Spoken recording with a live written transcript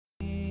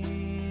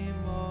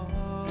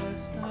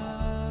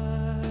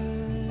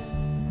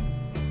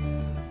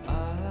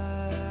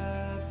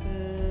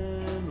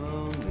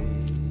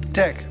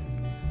Dick,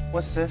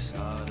 what's this?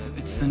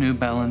 It's the new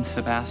Belle and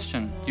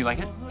Sebastian. Do you like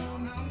it?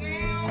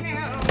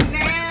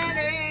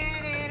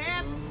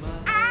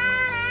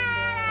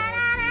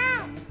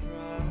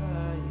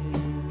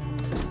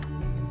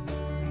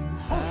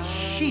 Holy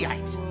shit!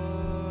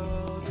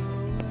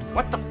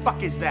 What the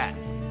fuck is that?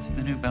 It's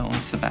the new Belle and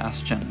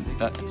Sebastian.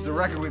 It's the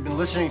record we've been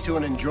listening to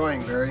and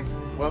enjoying, Barry.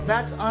 Well,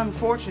 that's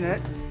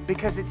unfortunate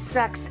because it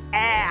sucks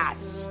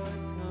ass.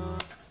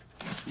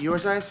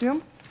 Yours, I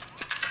assume?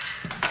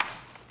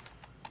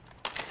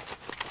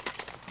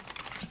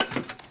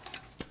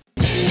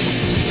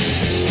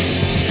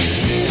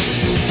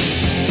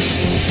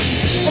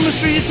 On the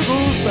streets of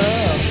Ulster,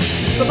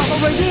 the battle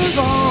rages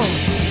on.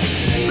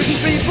 British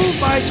people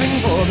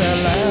fighting for their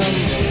land.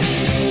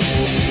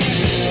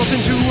 Fought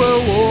in 2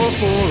 world wars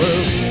for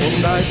us,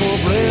 wouldn't die for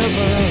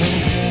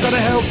Britain. Gotta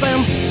help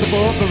them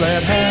support the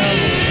Red Hand.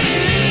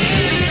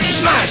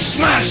 Smash,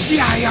 smash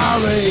the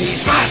IRA.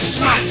 Smash,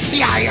 smash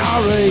the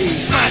IRA.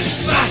 Smash,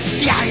 smash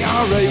the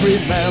IRA.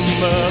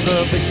 Remember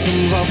the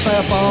victims of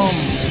their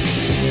bombs.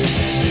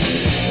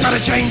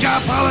 Gotta change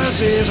our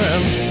policies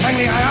and hang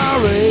the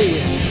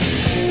IRA.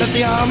 Let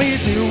the army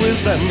deal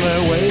with them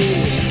their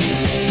way.